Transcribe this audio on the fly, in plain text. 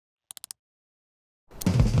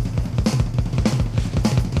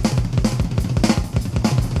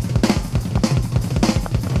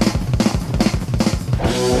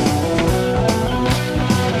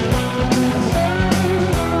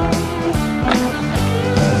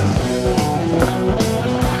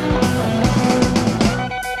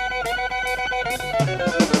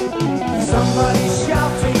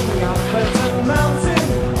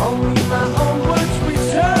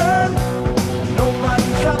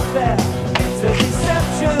despair, it's a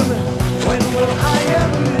deception. When will I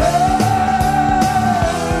ever learn?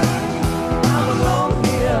 I'm alone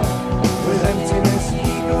here with emptiness,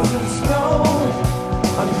 egos and snow.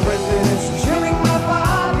 Unfriendliness chilling my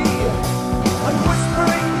body and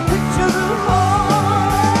whispering pictures of home.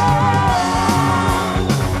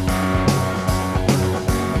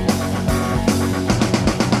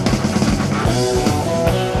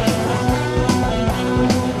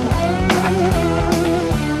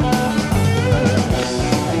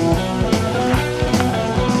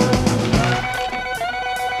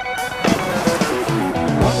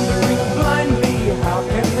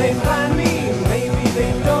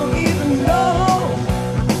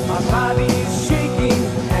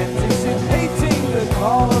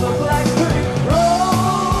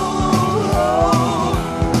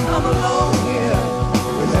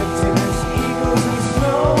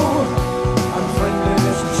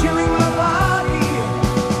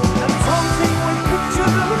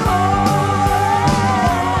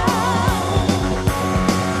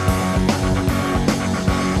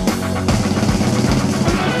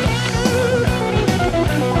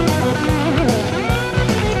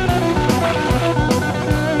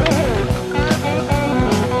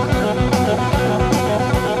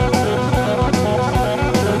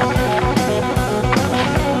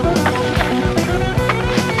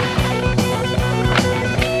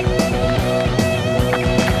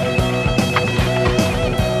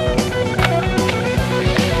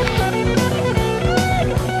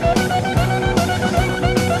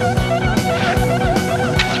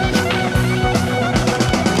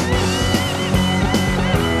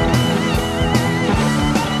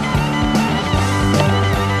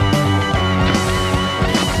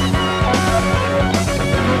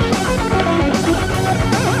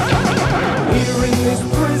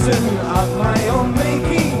 Of my own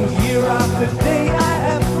making, year after day I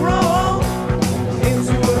have grown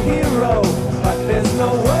into a hero, but there's no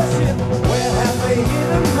worship. Where have they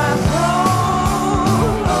hidden my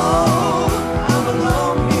throne? Oh, I'm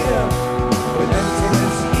alone here with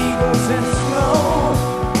emptiness, egos and snow.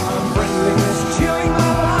 Unfriendliness chilling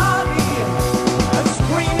my body and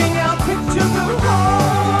screaming out pictures of home.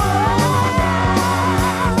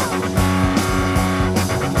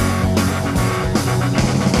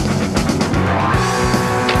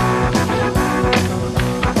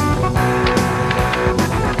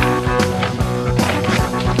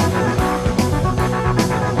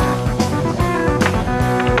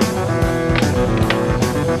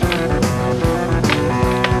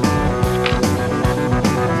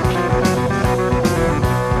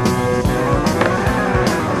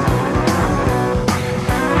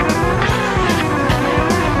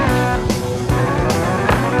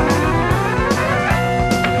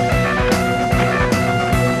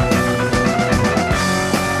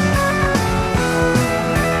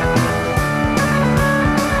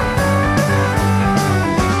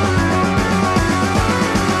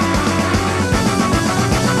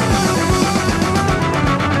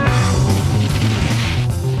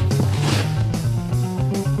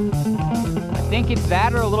 I think it's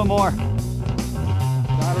that or a little more.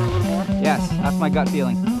 That or a little more? Yes, that's my gut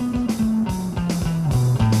feeling.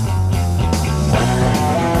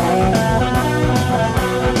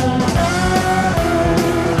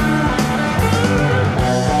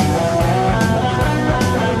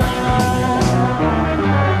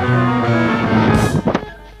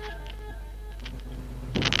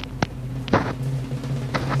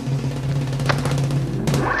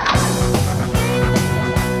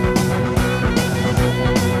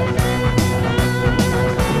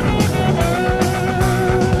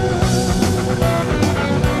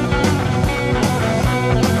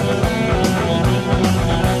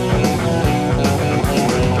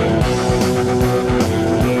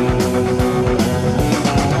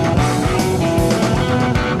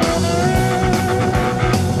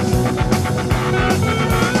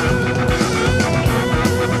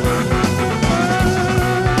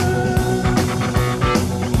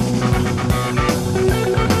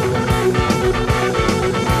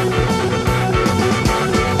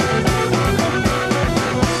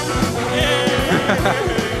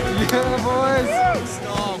 Yeah, boys!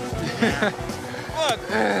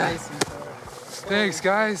 Thanks,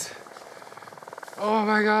 guys. Oh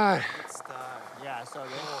my God. Yeah, I saw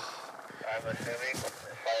that. I'm assuming if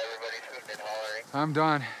everybody's moved and hollering. I'm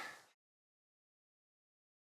done.